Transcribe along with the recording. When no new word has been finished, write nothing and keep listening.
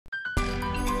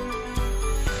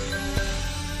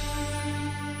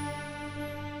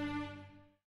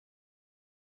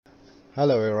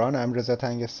Hello everyone, I'm Reza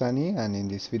Tangestani, and in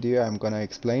this video I'm gonna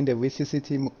explain the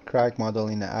VCCT crack model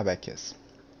in Abaqus.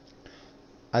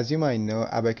 As you might know,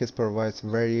 Abaqus provides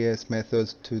various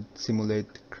methods to simulate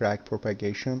crack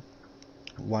propagation.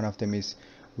 One of them is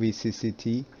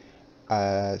VCCT,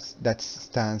 that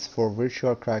stands for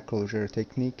Virtual Crack Closure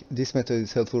Technique. This method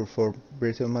is helpful for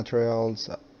brittle materials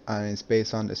and is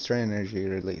based on the strain energy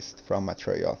released from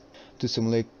material. To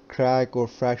simulate crack or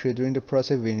fracture during the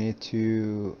process, we need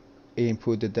to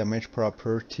input the damage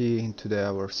property into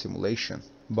our simulation,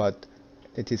 but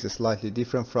it is slightly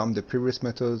different from the previous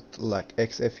method like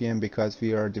XFEM because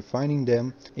we are defining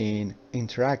them in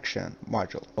interaction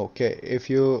module. Okay, if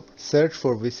you search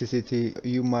for VCCT,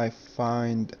 you might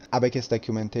find Abaqus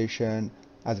documentation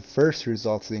as first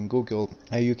results in Google,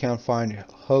 and you can find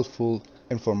helpful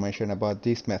information about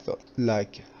this method,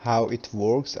 like how it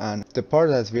works, and the part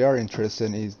that we are interested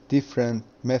in is different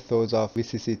methods of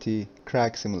VCCT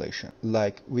crack simulation.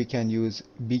 Like we can use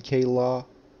BK law,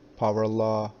 power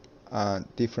law, and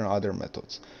different other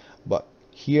methods, but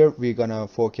here we're gonna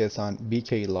focus on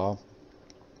BK law,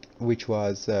 which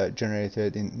was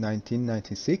generated in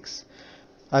 1996.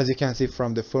 As you can see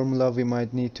from the formula, we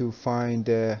might need to find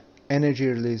the energy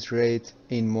release rate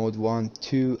in mode 1,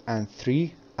 2, and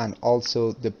 3, and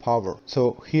also the power.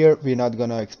 So here we're not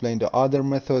gonna explain the other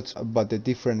methods, but the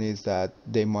difference is that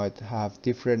they might have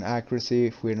different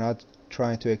accuracy. We're not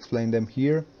trying to explain them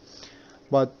here,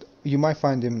 but you might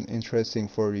find them interesting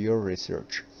for your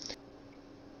research.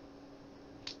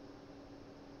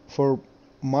 For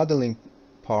modeling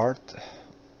part,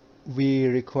 we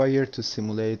require to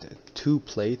simulate two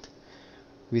plates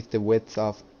with the width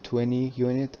of 20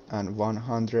 unit and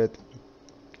 100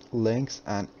 lengths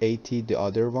and 80 the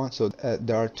other one. So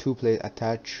there are two plates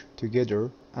attached together,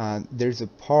 and there's a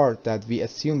part that we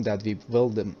assume that we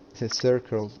weld them. It's a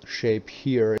circle shape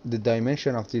here. The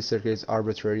dimension of this circle is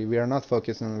arbitrary. We are not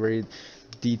focusing on very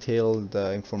detailed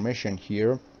information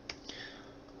here.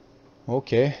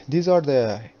 Okay, these are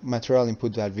the material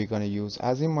input that we're gonna use.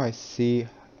 As you might see,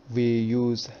 we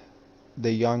use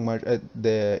the Young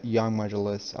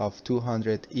modulus of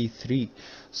 200 E3,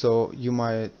 so you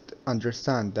might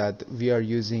understand that we are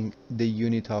using the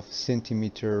unit of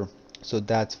centimeter, so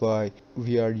that's why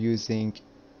we are using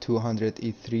 200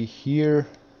 E3 here,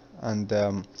 and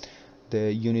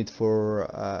the unit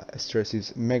for stress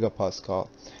is megapascal.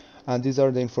 And these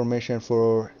are the information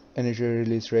for energy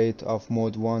release rate of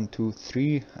mode 1, 2,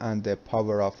 3, and the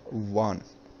power of 1.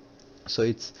 So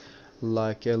it's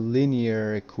like a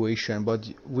linear equation, but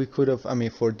we could have,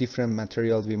 for different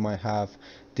materials we might have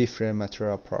different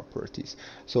material properties.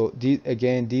 So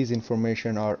again, these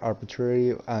information are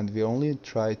arbitrary, and we only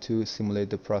try to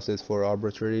simulate the process for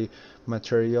arbitrary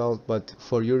material, but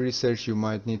for your research you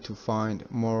might need to find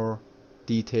more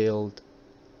detailed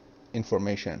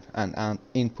information and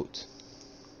input.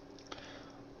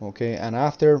 Okay, and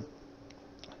after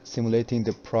simulating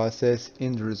the process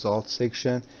in the results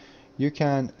section, you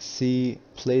can see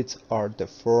plates are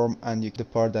deformed and the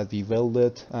part that we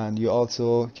welded, and you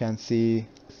also can see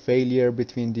failure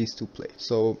between these two plates.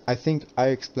 So I think I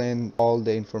explained all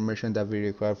the information that we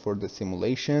require for the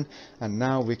simulation, and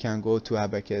now we can go to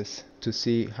Abaqus to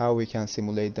see how we can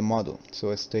simulate the model.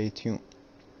 So stay tuned.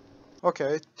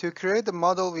 Okay, to create the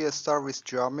model we start with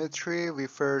geometry. We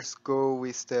first go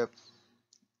with the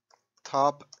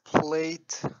top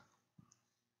plate.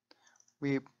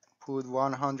 We put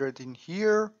 100 in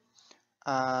here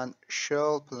and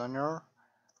shell planar,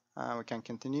 and we can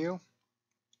continue.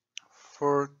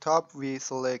 For top we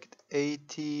select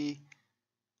 80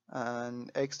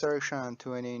 and X direction and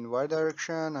 20 in Y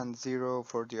direction and 0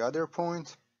 for the other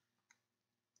point.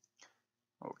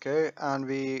 Okay, and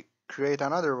we create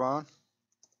another one,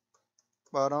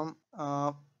 bottom.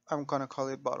 I'm gonna call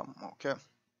it bottom. Okay,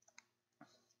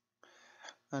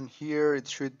 and here it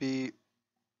should be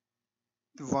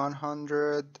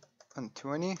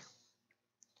 120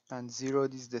 and 0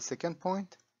 is the second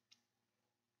point.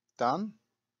 Done.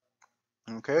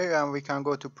 Okay, and we can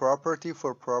go to property.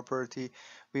 For property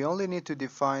we only need to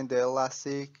define the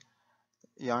elastic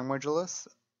Young modulus.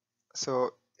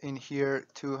 So in here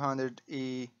 200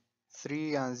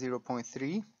 E3 and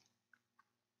 0.3.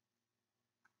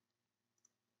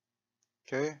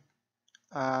 Okay,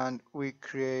 and we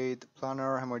create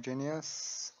planar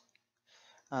homogeneous,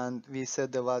 and we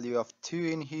set the value of 2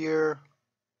 in here.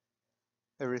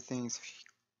 Everything's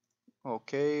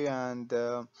okay, and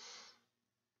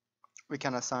we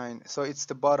can assign, so it's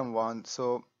the bottom one.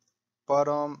 So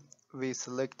bottom we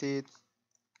selected,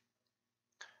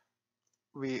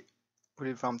 we put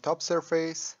it from top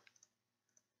surface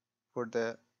for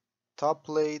the top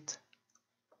plate,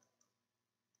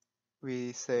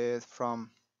 we say it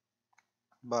from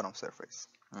bottom surface.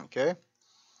 Okay,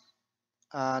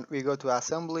 and we go to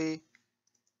assembly,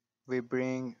 we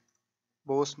bring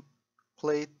both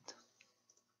plate,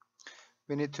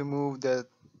 we need to move the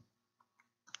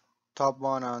top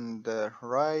one on the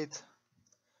right,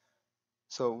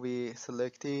 so we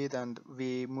select it and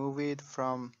we move it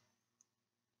from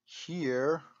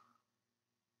here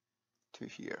to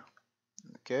here.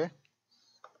 Okay,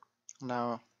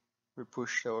 now we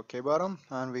push the OK button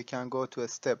and we can go to a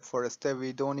step. For a step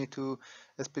we don't need to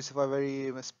specify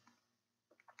very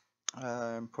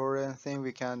important thing.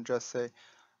 We can just say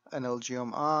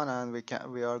NLGM on and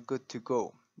we are good to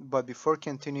go. But before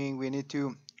continuing we need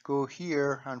to go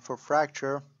here, and for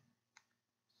fracture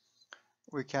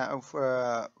we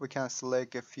can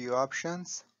select a few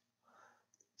options.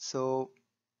 So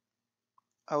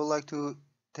I would like to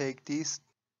take this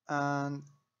and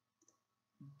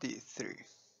D3.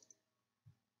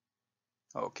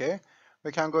 Okay,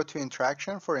 we can go to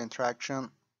interaction for interaction,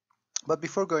 but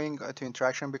before going to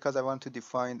interaction, because I want to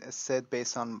define a set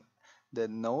based on the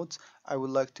nodes, I would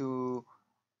like to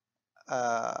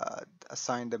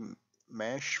assign the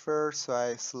mesh first. So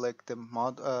I select the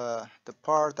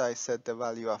part, I set the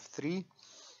value of 3.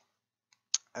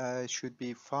 It should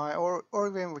be 5, or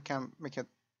even we can make it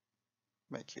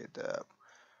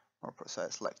more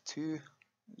precise, like 2.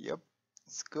 Yep,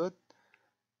 it's good.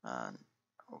 And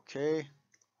okay,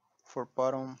 for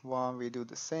bottom one we do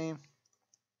the same.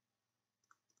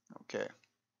 Okay,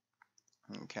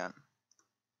 you can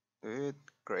do it.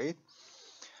 Great.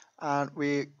 And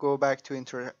we go back to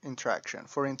interaction.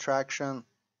 For interaction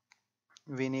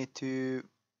we need to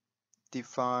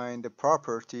define the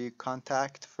property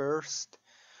contact first.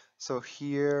 So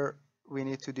here we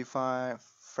need to define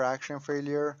fraction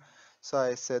failure. So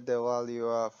I set the value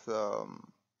of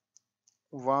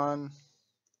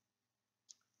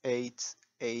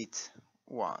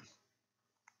 1881.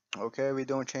 Okay, we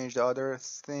don't change the other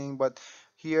thing, but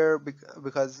here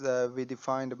because we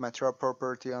defined the material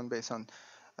property on based on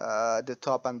the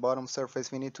top and bottom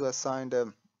surface, we need to assign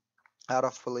the out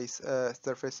of place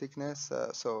surface thickness.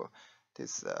 So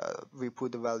this we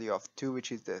put the value of 2,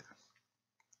 which is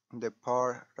the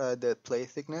plate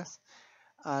thickness.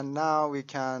 And now we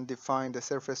can define the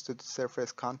surface to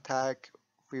surface contact.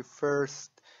 We first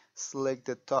select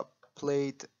the top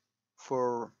plate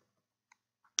for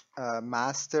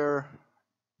master.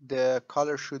 The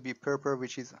color should be purple,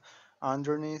 which is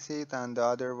underneath it, and the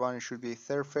other one should be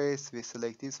surface. We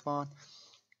select this one,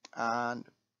 and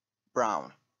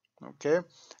brown. Okay,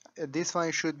 this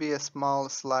one should be a small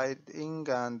sliding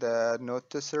and not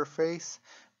the surface,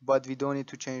 but we don't need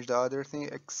to change the other thing,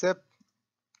 except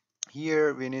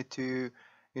here we need to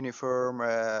uniform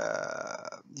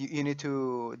you need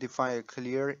to define a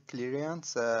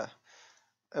clearance, a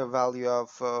value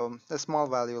of a small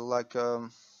value like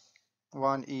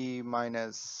 1e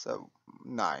minus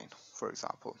 9, for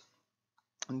example.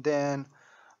 And then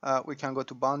we can go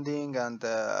to bonding, and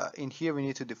in here we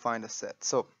need to define a set.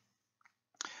 So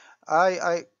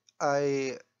I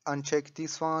uncheck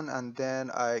this one, and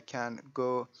then I can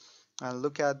go and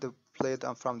look at the plate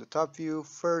from the top view.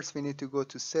 First we need to go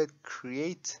to set,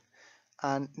 create,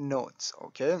 and nodes.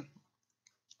 Okay,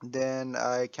 then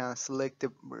I can select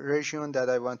the region that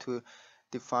I want to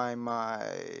define my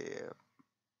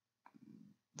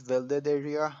welded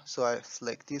area. So I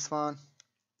select this one,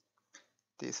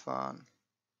 this,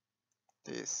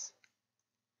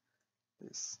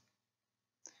 this.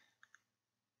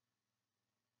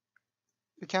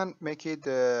 You can make it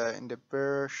in the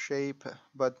bear shape,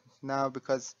 but now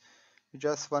because we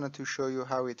just wanted to show you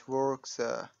how it works,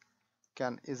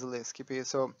 can easily skip it.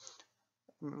 So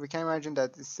we can imagine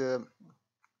that it's a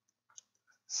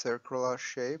circular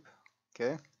shape.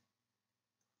 Okay,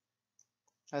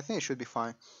 I think it should be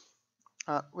fine.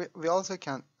 We also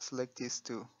can select these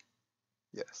two.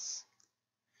 Yes,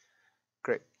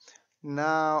 great.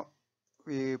 Now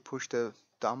we push the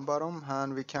down button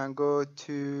and we can go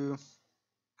to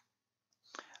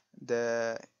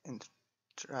the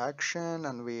interaction,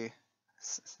 and we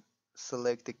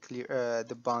select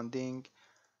the bonding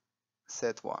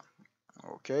set 1.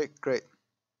 Okay, great.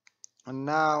 And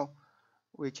now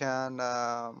we can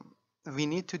we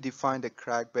need to define the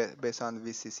crack based on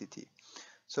VCCT.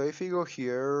 So if you go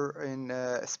here in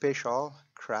spatial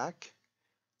crack,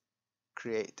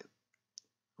 create.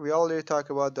 We already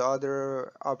talked about the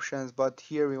other options, but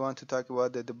here we want to talk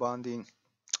about the bond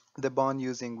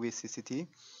using VCCT.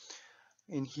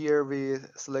 In here we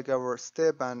select our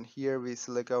step, and here we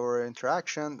select our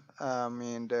interaction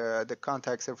in the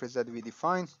contact surface that we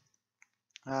define,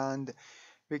 and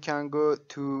we can go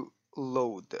to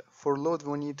load. For load,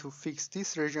 we need to fix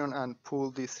this region and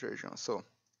pull this region. So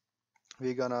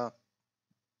we're gonna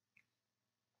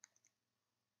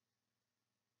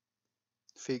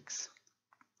fix,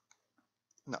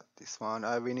 not this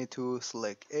one. We need to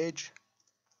select edge,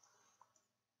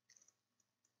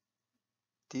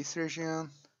 this region.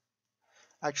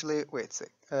 Actually, wait a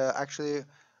sec. Actually,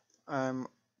 I'm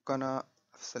gonna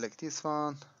select this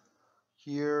one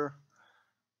here.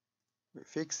 We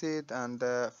fix it, and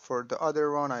for the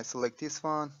other one, I select this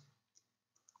one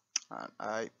and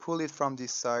I pull it from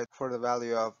this side for the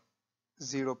value of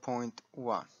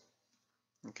 0.1.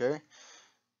 Okay,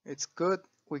 it's good.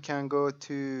 We can go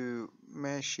to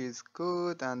mesh is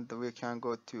good, and we can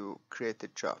go to create a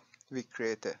job. We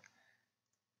create a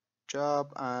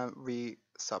job and we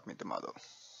submit the model.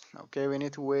 Okay, we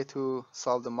need to wait to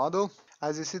solve the model.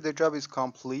 As you see, the job is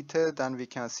completed and we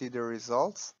can see the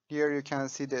results. Here you can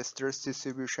see the stress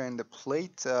distribution in the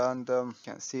plate, and you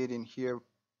can see it in here.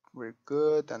 We're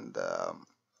good. And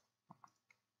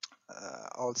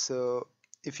also,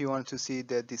 if you want to see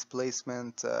the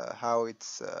displacement, how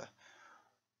it's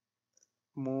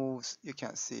moves, you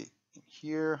can see in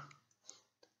here.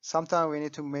 Sometimes we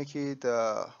need to make it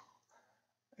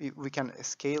we can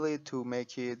scale it to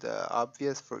make it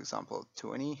obvious, for example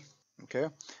 20. Okay,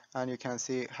 and you can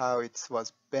see how it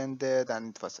was bended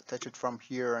and it was attached from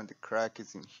here, and the crack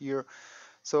is in here.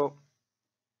 So,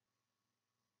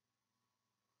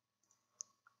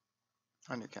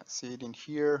 and you can see it in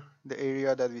here, the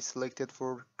area that we selected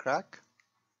for crack.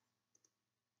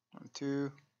 1,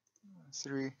 2,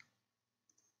 3.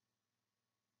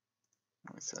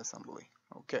 It's assembly.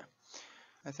 Okay,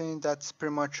 I think that's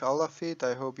pretty much all of it.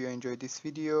 I hope you enjoyed this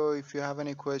video. If you have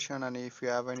any question and if you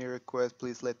have any request,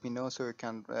 please let me know so we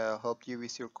can help you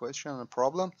with your question and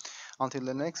problem. Until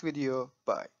the next video,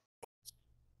 bye.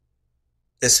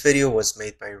 This video was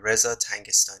made by Reza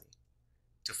Tangistani.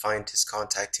 To find his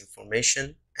contact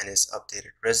information and his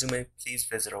updated resume, please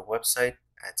visit our website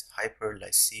at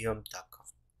hyperlyceum.com.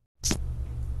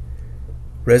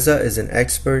 Reza is an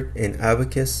expert in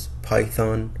Abaqus,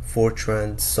 Python,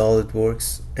 Fortran,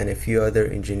 SolidWorks, and a few other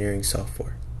engineering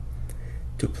software.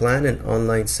 To plan an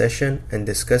online session and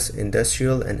discuss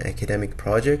industrial and academic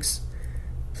projects,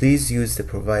 please use the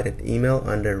provided email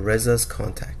under Reza's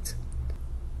contact.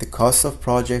 The cost of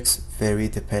projects vary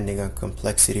depending on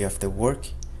complexity of the work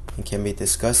and can be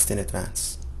discussed in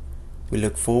advance. We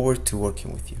look forward to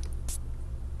working with you.